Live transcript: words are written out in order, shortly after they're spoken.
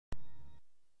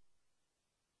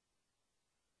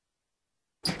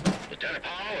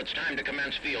it's time to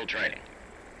commence field training.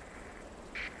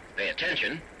 Pay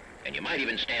attention, and you might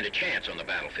even stand a chance on the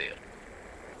battlefield.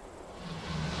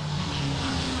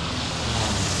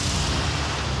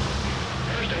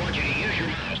 First, I want you to use your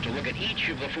mouse to look at each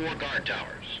of the 4 guard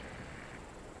towers.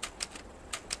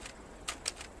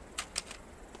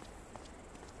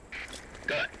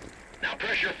 Good. Now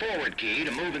press your forward key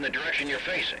to move in the direction you're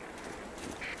facing.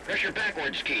 Press your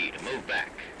backwards key to move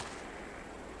back.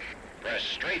 Press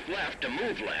strafe left to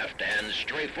move left and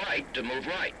strafe right to move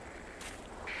right.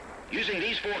 Using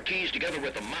these 4 keys together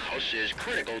with the mouse is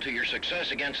critical to your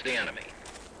success against the enemy.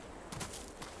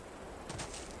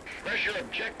 Press your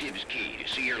objectives key to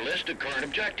see your list of current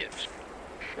objectives.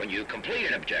 When you complete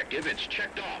an objective, it's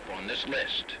checked off on this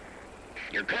list.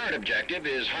 Your current objective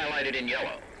is highlighted in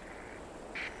yellow.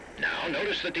 Now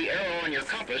notice that the arrow on your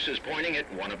compass is pointing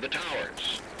at one of the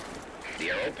towers. The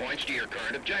arrow points to your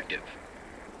current objective.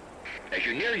 As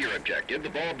you near your objective, the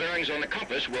ball bearings on the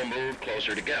compass will move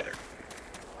closer together.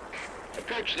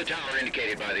 Approach the tower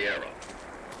indicated by the arrow.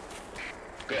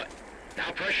 Good.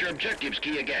 Now press your objectives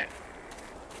key again.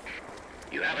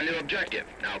 You have a new objective.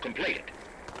 Now complete it.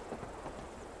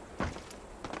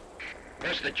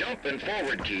 Press the jump and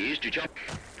forward keys to jump.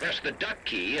 Press the duck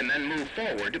key and then move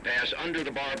forward to pass under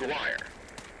the barbed wire.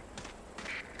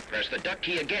 Press the duck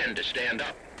key again to stand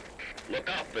up. Look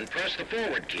up and press the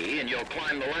forward key and you'll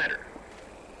climb the ladder.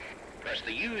 Press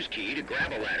the use key to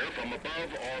grab a ladder from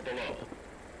above or below.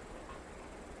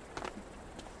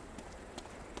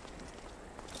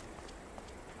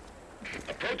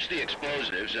 Approach the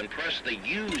explosives and press the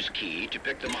use key to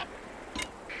pick them up.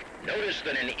 Notice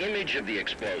that an image of the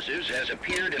explosives has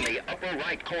appeared in the upper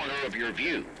right corner of your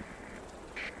view.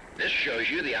 This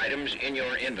shows you the items in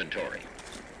your inventory.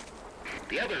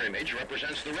 The other image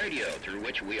represents the radio through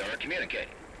which we are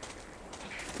communicating.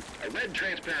 A red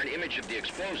transparent image of the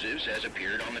explosives has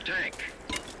appeared on the tank.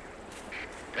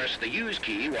 Press the use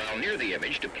key while near the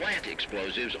image to plant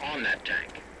explosives on that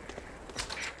tank.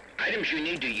 Items you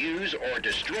need to use or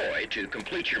destroy to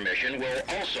complete your mission will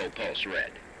also pulse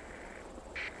red.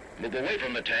 Move away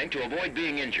from the tank to avoid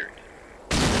being injured.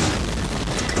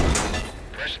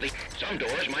 Some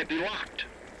doors might be locked.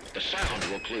 The sound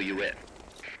will clue you in.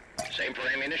 Same for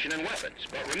ammunition and weapons,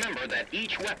 but remember that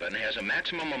each weapon has a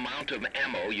maximum amount of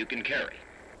ammo you can carry.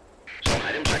 Some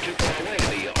items are too far away to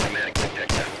be automatically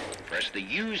picked up. Press the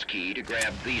use key to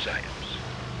grab these items.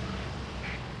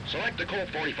 Select the Colt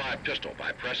 45 pistol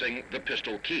by pressing the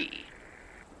pistol key.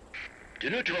 To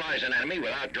neutralize an enemy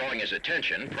without drawing his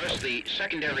attention, press the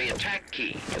secondary attack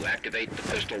key to activate the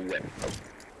pistol whip.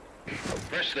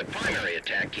 Press the primary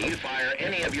attack key to fire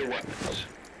any of your weapons.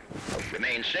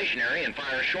 Remain stationary and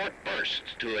fire short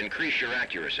bursts to increase your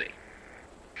accuracy.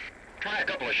 Try a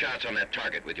couple of shots on that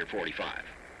target with your 45.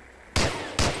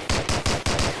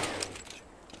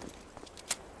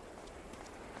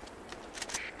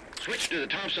 Switch to the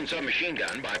Thompson submachine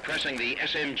gun by pressing the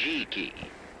SMG key.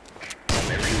 You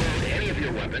may reload any of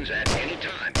your weapons at any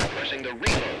time by pressing the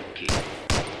reload key.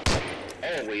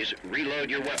 Always reload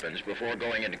your weapons before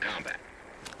going into combat.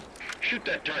 Shoot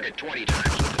that target 20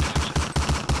 times with the Thompson.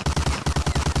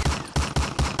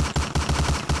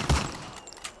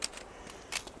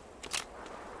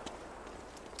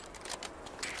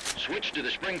 Switch to the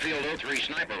Springfield 03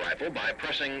 sniper rifle by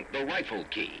pressing the rifle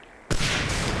key.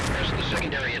 Press the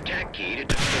secondary attack key to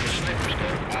toggle the sniper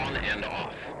scope on and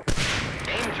off.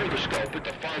 Aim through the scope at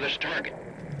the farthest target.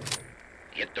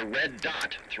 Hit the red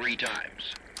dot 3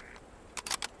 times.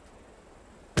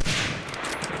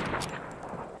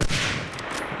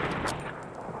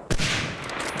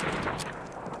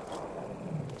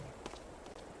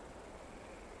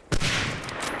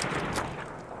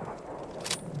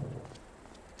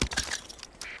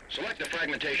 Select the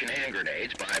fragmentation hand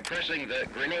grenades by pressing the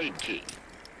grenade key.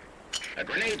 A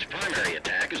grenade's primary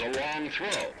attack is a long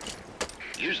throw.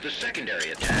 Use the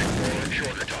secondary attack for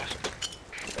shorter tosses.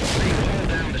 The more you hold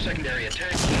down the secondary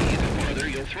attack key, the farther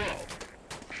you'll throw.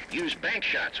 Use bank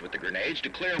shots with the grenades to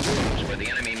clear rooms where the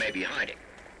enemy may be hiding.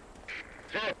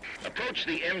 Approach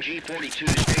the MG-42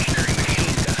 stationary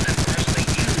machine gun and press the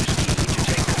use key to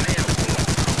take command of the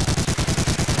weapon.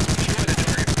 Destroy the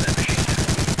target with that machine gun.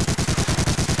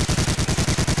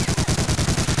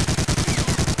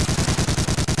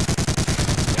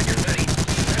 When you're ready,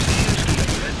 press the use key on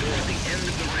the red door at the end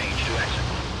of the range to exit.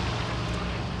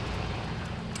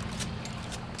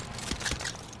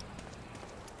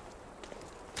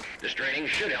 This training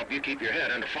should help you keep your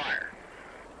head under fire.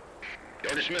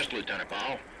 You're dismissed, Lieutenant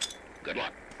Powell. Good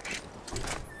luck.